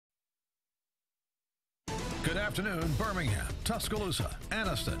afternoon, Birmingham, Tuscaloosa,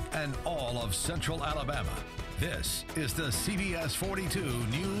 Anniston, and all of Central Alabama. This is the CBS 42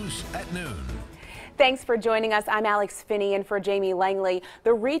 News at Noon. Thanks for joining us. I'm Alex Finney in for Jamie Langley.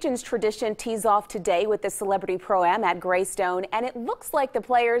 The region's tradition tees off today with the Celebrity Pro-Am at Greystone, and it looks like the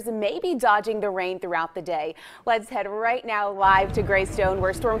players may be dodging the rain throughout the day. Let's head right now live to Greystone,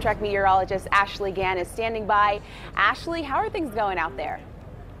 where Storm Track meteorologist Ashley Gann is standing by. Ashley, how are things going out there?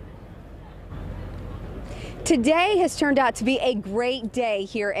 Today has turned out to be a great day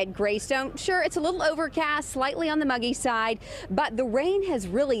here at Greystone. Sure, it's a little overcast, slightly on the muggy side, but the rain has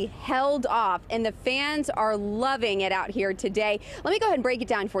really held off and the fans are loving it out here today. Let me go ahead and break it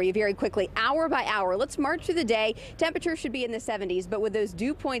down for you very quickly, hour by hour. Let's march through the day. Temperatures should be in the 70s, but with those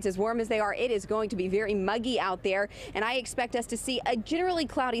dew points as warm as they are, it is going to be very muggy out there, and I expect us to see a generally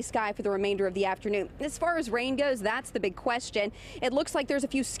cloudy sky for the remainder of the afternoon. As far as rain goes, that's the big question. It looks like there's a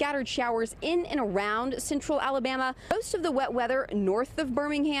few scattered showers in and around central Alabama, most of the wet weather north of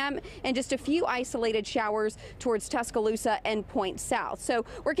Birmingham, and just a few isolated showers towards Tuscaloosa and Point South. So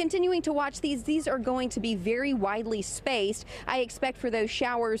we're continuing to watch these. These are going to be very widely spaced. I expect for those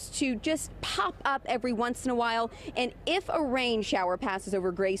showers to just pop up every once in a while, and if a rain shower passes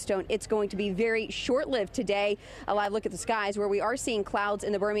over Greystone, it's going to be very short-lived today. A live look at the skies, where we are seeing clouds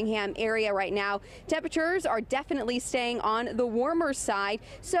in the Birmingham area right now. Temperatures are definitely staying on the warmer side,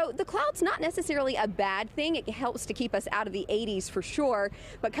 so the clouds not necessarily a bad thing. It helps to keep us out of the 80s for sure.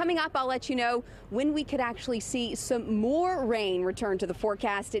 But coming up, I'll let you know when we could actually see some more rain return to the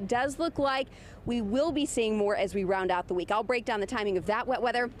forecast. It does look like we will be seeing more as we round out the week. I'll break down the timing of that wet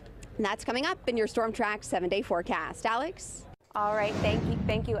weather, and that's coming up in your Storm Track 7-day forecast. Alex? All right,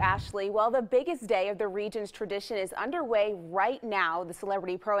 thank you, Ashley. Well, the biggest day of the region's tradition is underway right now. The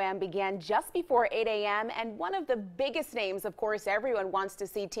Celebrity Pro-Am began just before 8 a.m. and one of the biggest names, of course, everyone wants to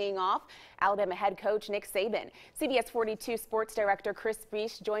see teeing off, Alabama head coach Nick Saban. CBS 42 sports director Chris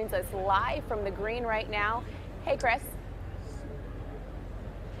Beach joins us live from the green right now. Hey, Chris.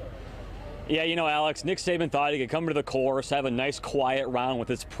 Yeah, you know, Alex, Nick Saban thought he could come to the course, have a nice quiet round with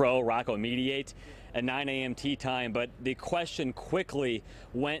his pro, Rocco Mediate, at 9 a.m. tee time, but the question quickly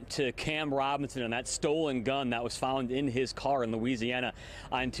went to Cam Robinson and that stolen gun that was found in his car in Louisiana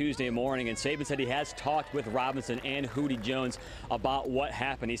on Tuesday morning. And Saban said he has talked with Robinson and Hootie Jones about what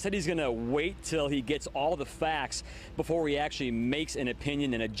happened. He said he's going to wait till he gets all the facts before he actually makes an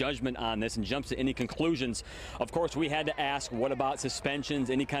opinion and a judgment on this and jumps to any conclusions. Of course, we had to ask, what about suspensions,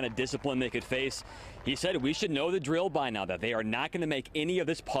 any kind of discipline they could face? He said we should know the drill by now, that they are not going to make any of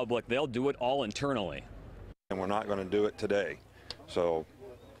this public. They'll do it all internally. And we're not going to do it today. So,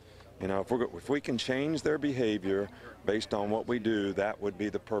 you know, if we can change their behavior based on what we do, that would be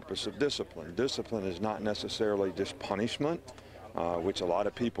the purpose of discipline. Discipline is not necessarily just punishment, which a lot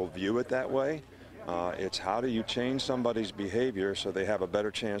of people view it that way. It's how do you change somebody's behavior so they have a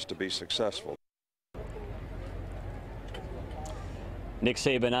better chance to be successful. Nick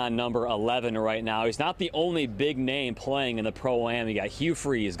Saban on number 11 right now. He's not the only big name playing in the Pro-Am. You got Hugh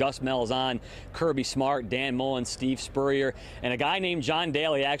Freeze, Gus Malzahn, Kirby Smart, Dan Mullen, Steve Spurrier, and a guy named John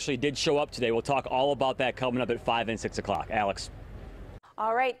Daly actually did show up today. We'll talk all about that coming up at 5 and 6 o'clock. Alex.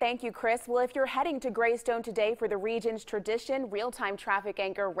 All right, thank you, Chris. Well, if you're heading to Greystone today for the region's tradition, real-time traffic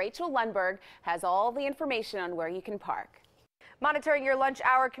anchor Rachel Lundberg has all the information on where you can park. Monitoring your lunch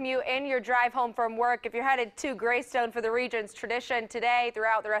hour commute and your drive home from work. If you're headed to Greystone for the region's tradition today,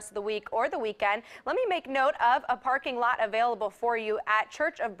 throughout the rest of the week or the weekend, let me make note of a parking lot available for you at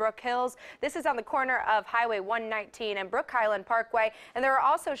Church of Brook Hills. This is on the corner of Highway 119 and Brook Highland Parkway. And there are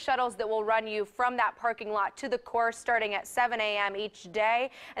also shuttles that will run you from that parking lot to the course starting at 7 a.m. each day.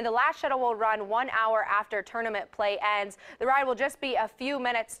 And the last shuttle will run 1 hour after tournament play ends. The ride will just be a few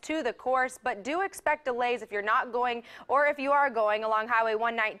minutes to the course, but do expect delays if you're not going or if you are going along Highway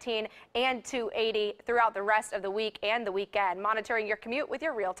 119 and 280 throughout the rest of the week and the weekend. Monitoring your commute with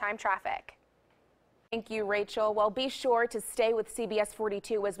your real-time traffic. Thank you, Rachel. Well, be sure to stay with CBS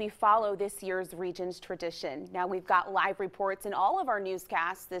 42 as we follow this year's region's tradition. Now, we've got live reports in all of our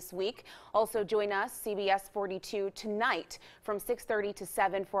newscasts this week. Also, join us, CBS 42, tonight from 6:30 to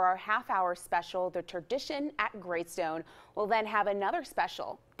 7 for our half-hour special, The Tradition at Greystone. We'll then have another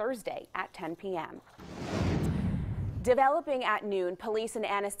special Thursday at 10 p.m. Developing at noon, police in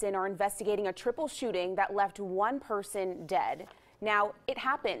Anniston are investigating a triple shooting that left one person dead. Now, it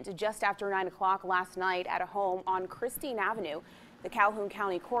happened just after 9 o'clock last night at a home on Christine Avenue. The Calhoun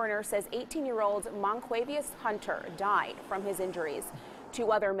County coroner says 18-year-old Monquavius Hunter died from his injuries.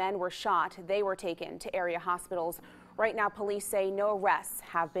 2 other men were shot. They were taken to area hospitals. Right now, police say no arrests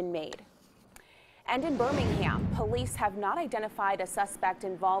have been made. And in Birmingham, police have not identified a suspect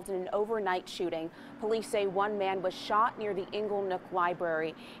involved in an overnight shooting. Police say one man was shot near the Inglenook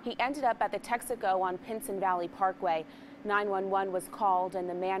Library. He ended up at the Texaco on Pinson Valley Parkway. 911 was called and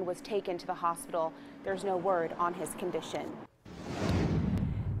the man was taken to the hospital. There's no word on his condition.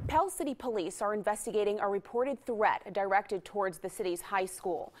 Pell City police are investigating a reported threat directed towards the city's high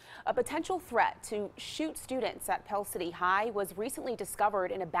school. A potential threat to shoot students at Pell City High was recently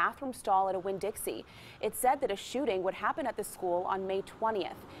discovered in a bathroom stall at a Winn-Dixie. It said that a shooting would happen at the school on May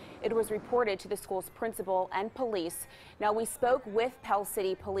 20th. It was reported to the school's principal and police. Now, we spoke with Pell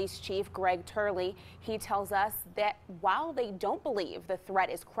City Police Chief Greg Turley. He tells us that while they don't believe the threat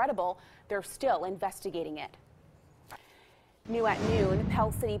is credible, they're still investigating it. New at noon,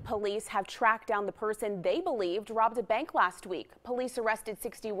 Pell City police have tracked down the person they believed robbed a bank last week. Police arrested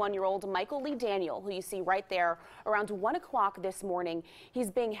 61-year-old Michael Lee Daniel, who you see right there, around 1 o'clock this morning.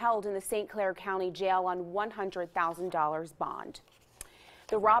 He's being held in the St. Clair County Jail on $100,000 bond.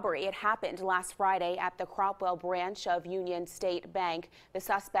 The robbery, it happened last Friday at the Cropwell branch of Union State Bank. The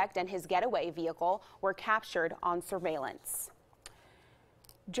suspect and his getaway vehicle were captured on surveillance.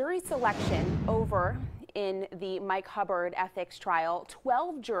 Jury selection over in the Mike Hubbard ethics trial.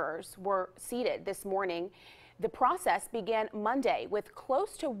 12 jurors were seated this morning. The process began Monday with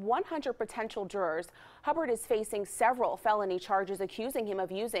close to 100 potential jurors. Hubbard is facing several felony charges accusing him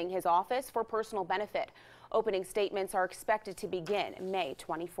of using his office for personal benefit. Opening statements are expected to begin May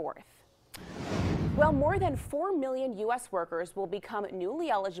 24th. Well, more than 4 million U.S. workers will become newly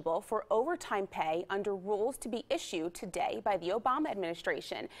eligible for overtime pay under rules to be issued today by the Obama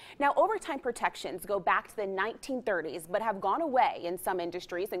administration. Now, overtime protections go back to the 1930s, but have gone away in some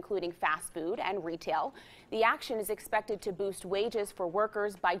industries, including fast food and retail. The action is expected to boost wages for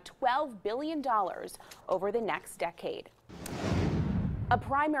workers by $12 billion over the next decade. A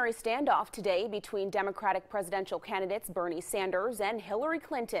primary standoff today between Democratic presidential candidates Bernie Sanders and Hillary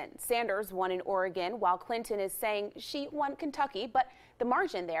Clinton. Sanders won in Oregon, while Clinton is saying she won Kentucky, but the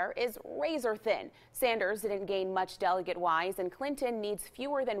margin there is razor thin. Sanders didn't gain much delegate-wise, and Clinton needs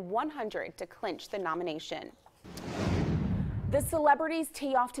fewer than 100 to clinch the nomination. The celebrities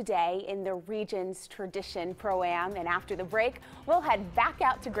tee off today in the region's Tradition Pro-Am, and after the break, we'll head back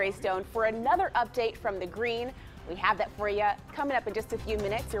out to Greystone for another update from the Green. We have that for you coming up in just a few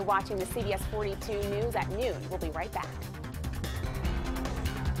minutes. You're watching the CBS 42 News at noon. We'll be right back.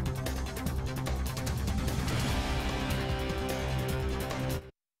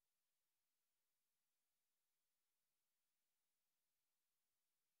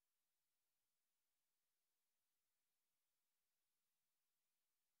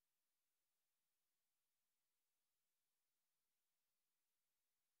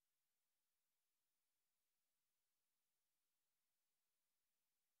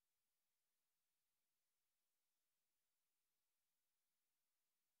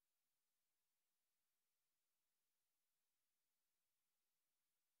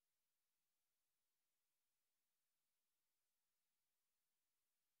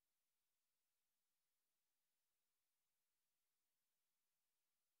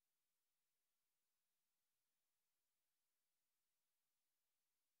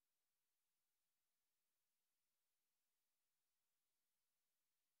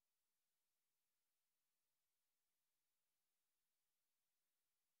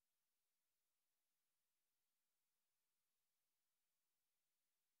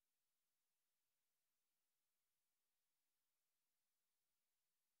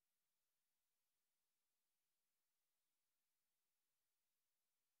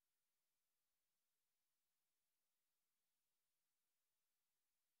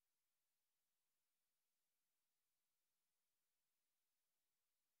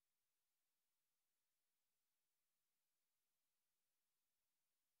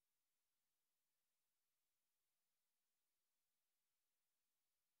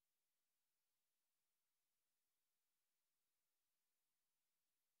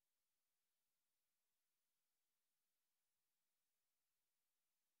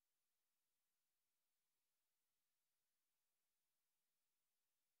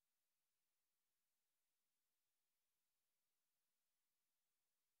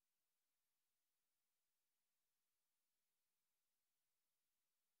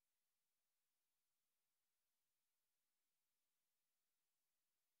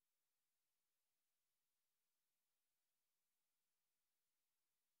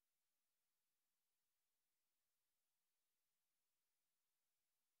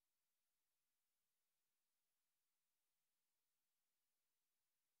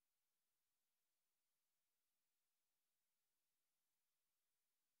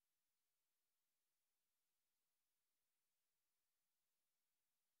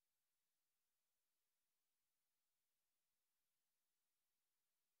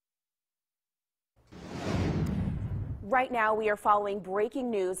 Right now, we are following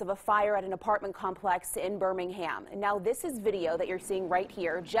breaking news of a fire at an apartment complex in Birmingham. Now, this is video that you're seeing right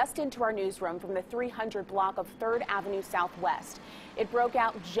here, just into our newsroom from the 300 block of 3rd Avenue Southwest. It broke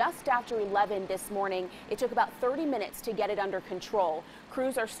out just after 11 this morning. It took about 30 minutes to get it under control.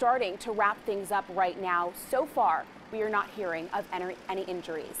 Crews are starting to wrap things up right now. So far, we are not hearing of any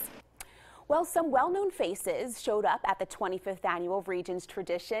injuries. Well, some well-known faces showed up at the 25th annual Regions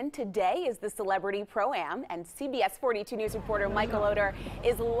Tradition. Today is the Celebrity Pro-Am, and CBS 42 News reporter Michael Oder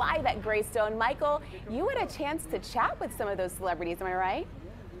is live at Greystone. Michael, you had a chance to chat with some of those celebrities, am I right?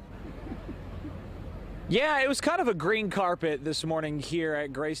 Yeah, it was kind of a green carpet this morning here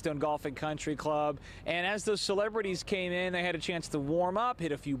at Greystone Golf and Country Club. And as those celebrities came in, they had a chance to warm up,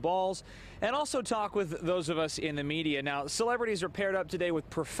 hit a few balls, and also talk with those of us in the media. Now, celebrities are paired up today with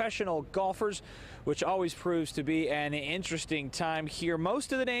professional golfers, which always proves to be an interesting time here.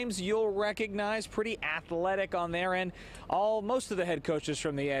 Most of the names you'll recognize, pretty athletic on their end. Most of the head coaches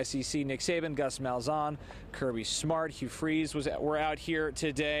from the SEC, Nick Saban, Gus Malzahn, Kirby Smart, Hugh Freeze were out here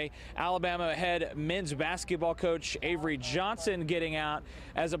today. Alabama head men's basketball coach Avery Johnson getting out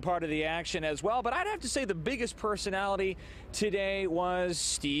as a part of the action as well. But I'd have to say the biggest personality today was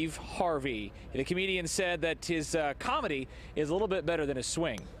Steve Harvey. The comedian said that his comedy is a little bit better than his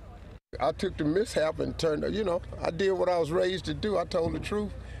swing. I took the mishap and turned, I did what I was raised to do. I told the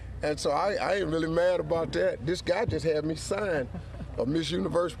truth. And so I ain't really mad about that. This guy just had me sign a Miss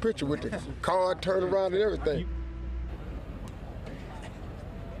Universe picture with the card turned around and everything.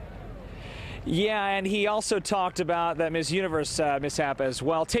 Yeah, and he also talked about that Miss Universe mishap as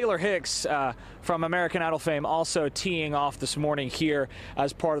well. Taylor Hicks from American Idol fame also teeing off this morning here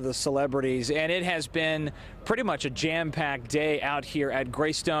as part of the celebrities. And it has been pretty much a jam-packed day out here at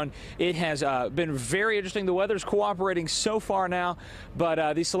Greystone. It has been very interesting. The weather's cooperating so far now,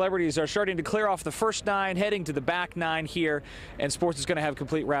 but these celebrities are starting to clear off the first 9, heading to the back 9 here, and sports is going to have a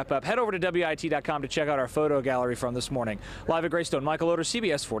complete wrap-up. Head over to WIT.com to check out our photo gallery from this morning. Live at Greystone, Michael Oder,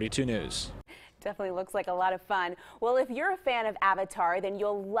 CBS 42 News. Definitely looks like a lot of fun. Well, if you're a fan of Avatar, then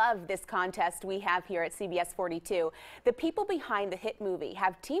you'll love this contest we have here at CBS 42. The people behind the hit movie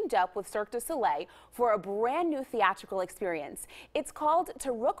have teamed up with Cirque du Soleil for a brand new theatrical experience. It's called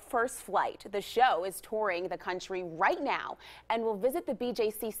To Rook First Flight. The show is touring the country right now and will visit the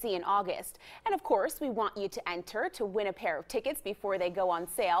BJCC in August. And of course, we want you to enter to win a pair of tickets before they go on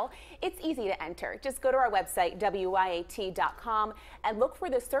sale. It's easy to enter. Just go to our website, WIAT.com, and look for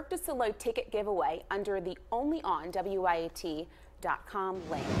the Cirque du Soleil ticket giveaway under the Only on WIAT.com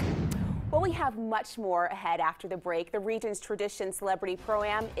link. Well, we have much more ahead after the break. The Regions Tradition Celebrity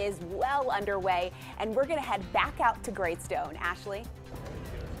Pro-Am is well underway, and we're going to head back out to Greystone. Ashley?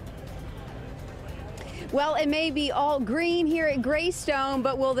 Well, it may be all green here at Greystone,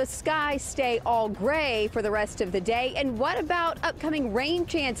 but will the sky stay all gray for the rest of the day? And what about upcoming rain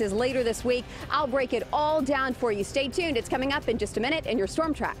chances later this week? I'll break it all down for you. Stay tuned. It's coming up in just a minute in your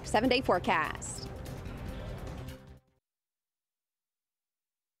Storm Track 7-day forecast.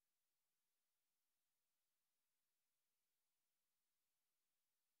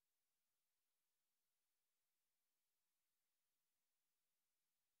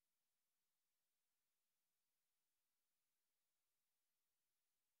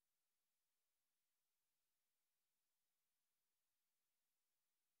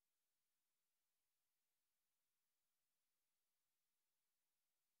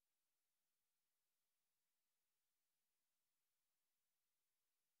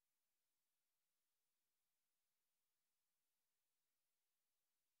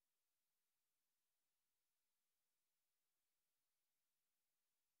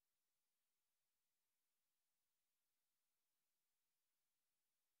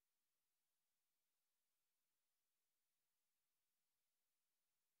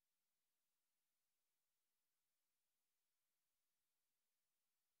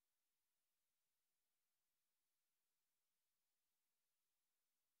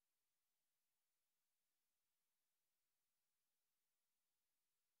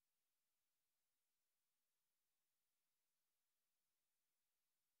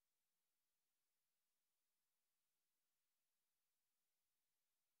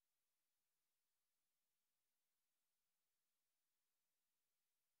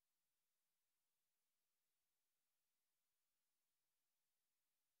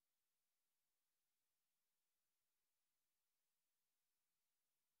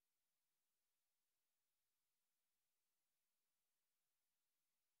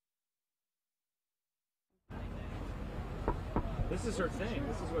 This is her thing.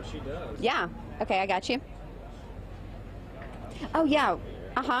 This is what she does. Yeah. Okay, I got you. Oh, yeah.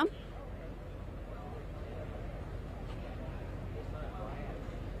 Uh-huh.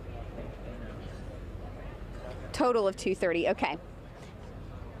 Total of 230. Okay.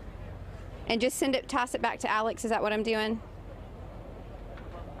 And just toss it back to Alex. Is that what I'm doing?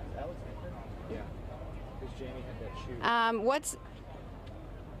 Yeah. Because Jamie had that shoe. What's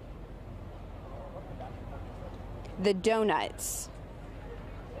the donuts?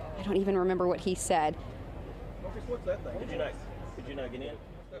 I don't even remember what he said. What's that thing? Did you not get in?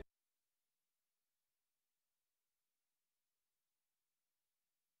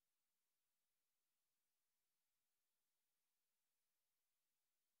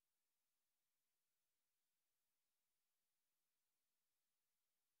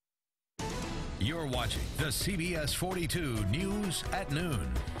 You're watching the CBS 42 News at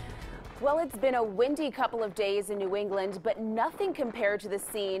Noon. Well, it's been a windy couple of days in New England, but nothing compared to the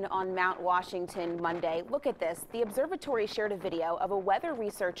scene on Mount Washington Monday. Look at this. The observatory shared a video of a weather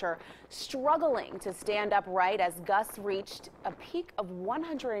researcher struggling to stand upright as gusts reached a peak of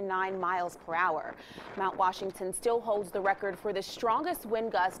 109 miles per hour. Mount Washington still holds the record for the strongest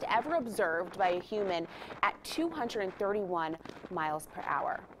wind gust ever observed by a human at 231 miles per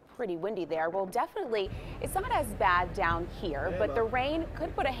hour. Pretty windy there. Well, definitely it's not as bad down here, but the rain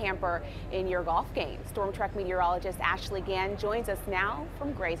could put a hamper in your golf game. Storm Track meteorologist Ashley Gann joins us now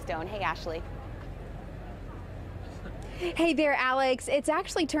from Greystone. Hey, Ashley. Hey there, Alex. It's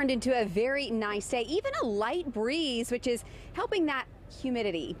actually turned into a very nice day, even a light breeze, which is helping that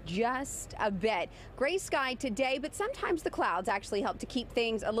humidity just a bit. Gray sky today, but sometimes the clouds actually help to keep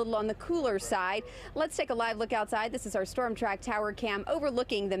things a little on the cooler side. Let's take a live look outside. This is our Storm Track Tower cam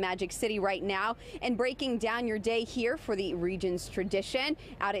overlooking the Magic City right now and breaking down your day here for the region's tradition.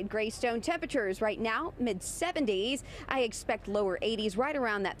 Out at Greystone, temperatures right now mid-70s. I expect lower 80s right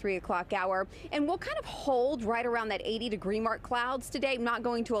around that 3 o'clock hour, and we'll kind of hold right around that 80-degree mark clouds today. I'm not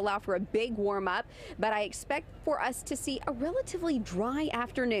going to allow for a big warm up, but I expect for us to see a relatively dry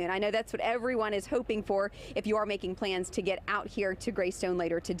afternoon. I know that's what everyone is hoping for if you are making plans to get out here to Greystone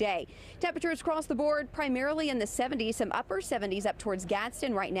later today. Temperatures across the board primarily in the 70s, some upper 70s up towards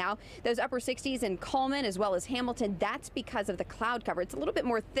Gadsden right now. Those upper 60s in Coleman as well as Hamilton. That's because of the cloud cover. It's a little bit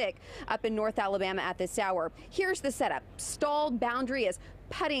more thick up in North Alabama at this hour. Here's the setup. Stalled boundary is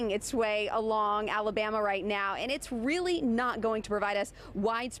putting its way along Alabama right now, and it's really not going to provide us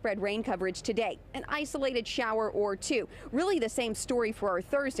widespread rain coverage today. An isolated shower or two. Really the same story for our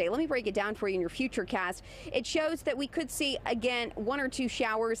Thursday. Let me break it down for you in your future cast. It shows that we could see, again, 1 or 2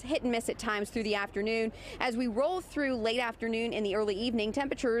 showers, hit and miss at times through the afternoon. As we roll through late afternoon and the early evening,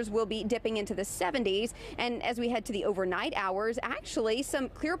 temperatures will be dipping into the 70s, and as we head to the overnight hours, actually some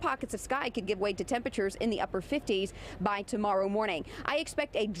clear pockets of sky could give way to temperatures in the upper 50s by tomorrow morning. I expect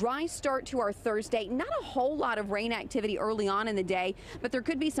a dry start to our Thursday. Not a whole lot of rain activity early on in the day, but there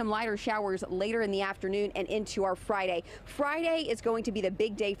could be some lighter showers later in the afternoon and into our Friday. Friday is going to be the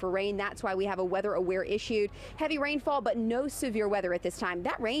big day for rain. That's why we have a weather aware issued. Heavy rainfall, but no severe weather at this time.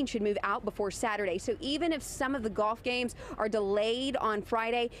 That rain should move out before Saturday. So even if some of the golf games are delayed on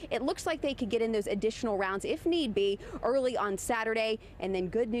Friday, it looks like they could get in those additional rounds if need be early on Saturday. And then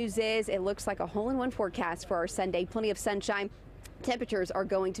good news is it looks like a hole-in-one forecast for our Sunday. Plenty of sunshine. Temperatures are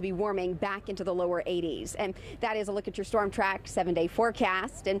going to be warming back into the lower 80s. And that is a look at your Storm Track 7-day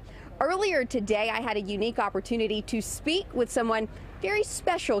forecast. And earlier today, I had a unique opportunity to speak with someone very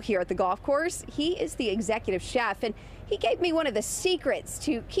special here at the golf course. He is the executive chef, and he gave me one of the secrets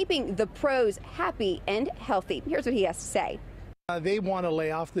to keeping the pros happy and healthy. Here's what he has to say. They want to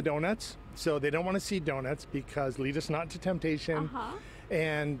lay off the donuts, so they don't want to see donuts because lead us not to temptation.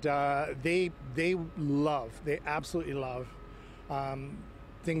 And they absolutely love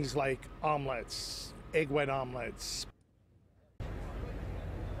things like omelets, egg white omelets.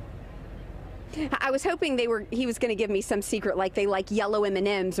 I was hoping he was going to give me some secret like they like yellow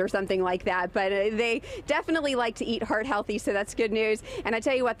M&Ms or something like that, but they definitely like to eat heart healthy, so that's good news. And I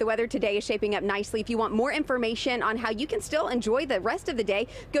tell you what, the weather today is shaping up nicely. If you want more information on how you can still enjoy the rest of the day,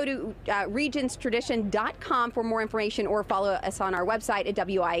 go to regionstradition.com for more information or follow us on our website at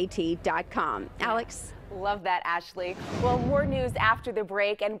WIAT.com. Alex? Love that, Ashley. Well, more news after the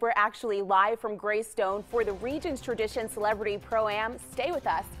break, and we're actually live from Greystone for the Region's Tradition Celebrity Pro-Am. Stay with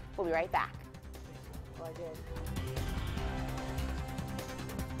us. We'll be right back. Well, I did.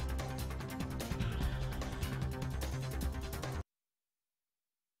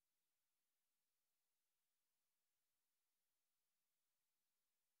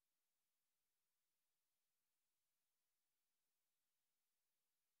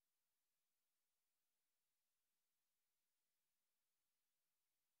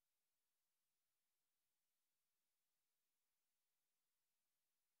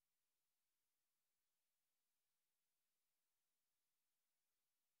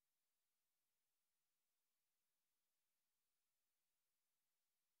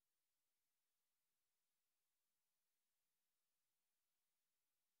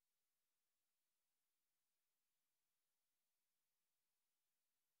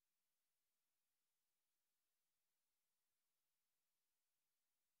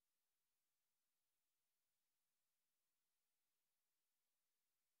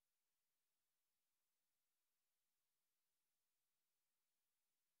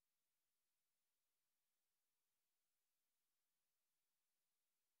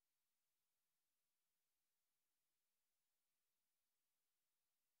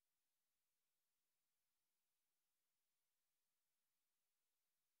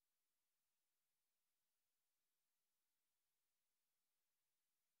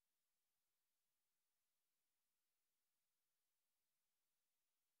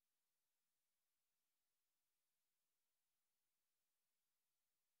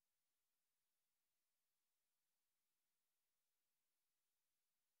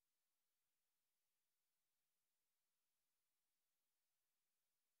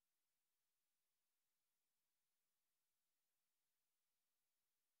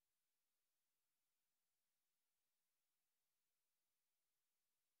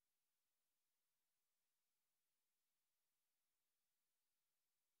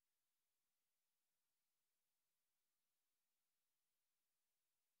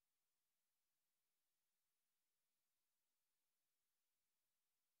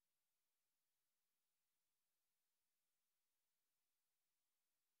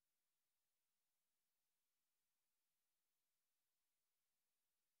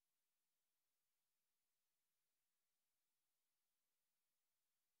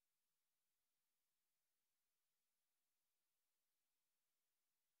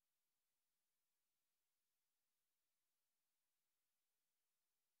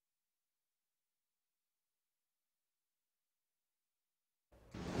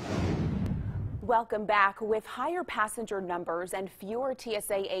 Welcome back. With higher passenger numbers and fewer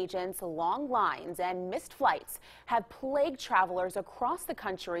TSA agents, long lines and missed flights have plagued travelers across the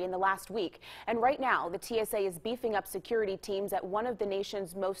country in the last week. And right now, the TSA is beefing up security teams at one of the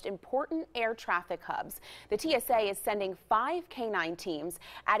nation's most important air traffic hubs. The TSA is sending 5 K-9 teams,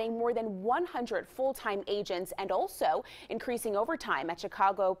 adding more than 100 full-time agents, and also increasing overtime at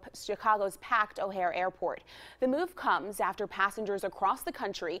Chicago's packed O'Hare Airport. The move comes after passengers across the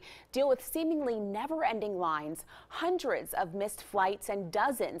country deal with seemingly never-ending lines, hundreds of missed flights, and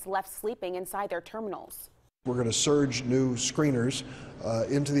dozens left sleeping inside their terminals. We're going to surge new screeners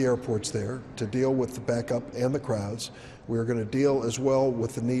into the airports there to deal with the backup and the crowds. We're going to deal as well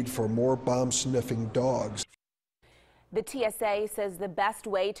with the need for more bomb-sniffing dogs. The TSA says the best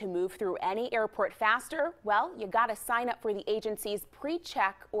way to move through any airport faster, well, you got to sign up for the agency's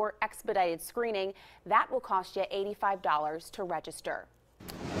pre-check or expedited screening. That will cost you $85 to register.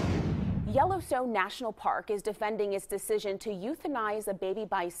 Yellowstone National Park is defending its decision to euthanize a baby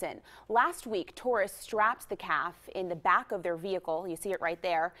bison. Last week, tourists strapped the calf in the back of their vehicle, you see it right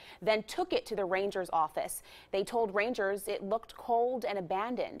there, then took it to the ranger's office. They told rangers it looked cold and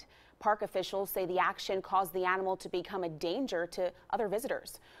abandoned. Park officials say the action caused the animal to become a danger to other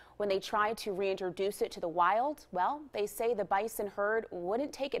visitors. When they tried to reintroduce it to the wild, well, they say the bison herd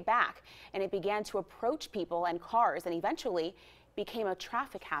wouldn't take it back, and it began to approach people and cars and eventually became a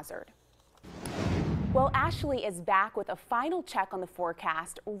traffic hazard. Well, Ashley is back with a final check on the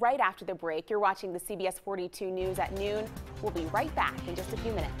forecast right after the break. You're watching the CBS 42 News at noon. We'll be right back in just a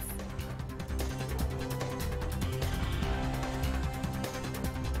few minutes.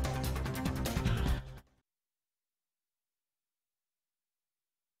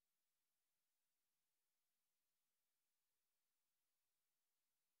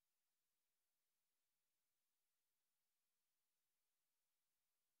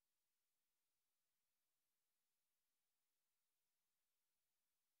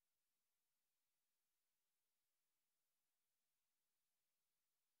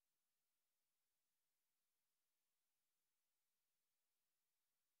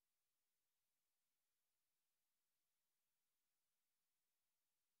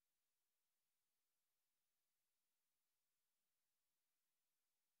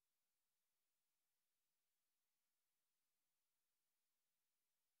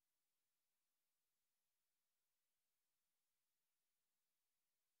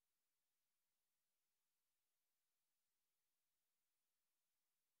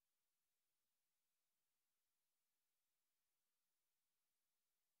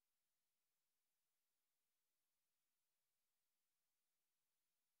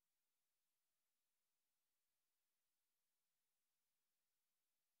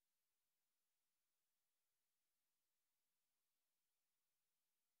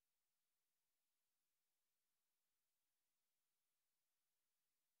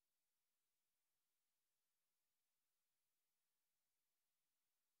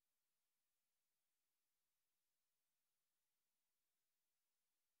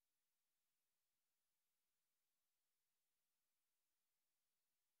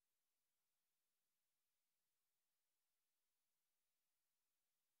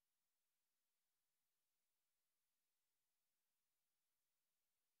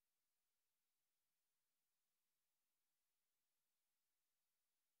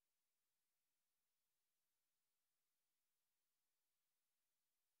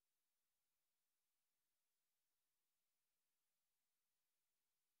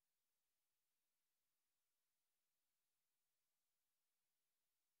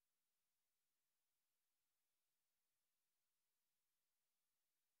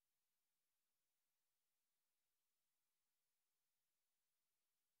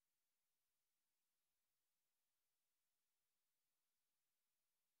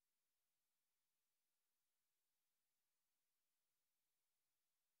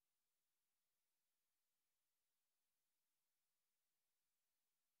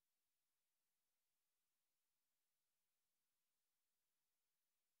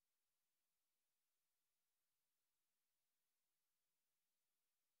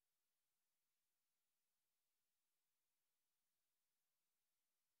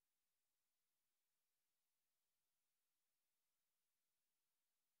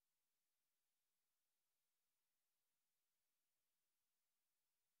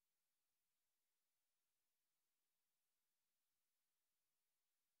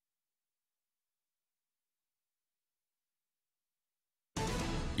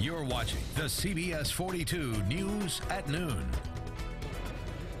 You're watching the CBS 42 News at noon.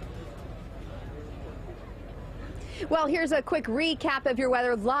 Well, here's a quick recap of your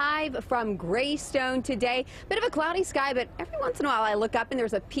weather live from Greystone today. Bit of a cloudy sky, but every once in a while I look up and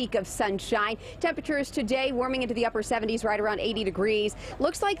there's a peak of sunshine. Temperatures today warming into the upper 70s, right around 80 degrees.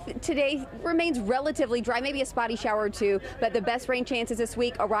 Looks like today remains relatively dry, maybe a spotty shower or two, but the best rain chances this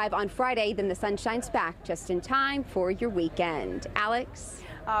week arrive on Friday. Then the sun shines back just in time for your weekend. Alex?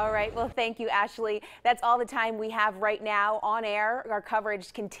 All right. Well, thank you, Ashley. That's all the time we have right now on air. Our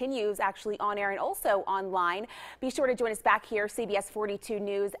coverage continues actually on air and also online. Be sure to join us back here, CBS 42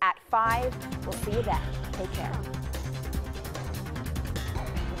 News at 5. We'll see you then. Take care.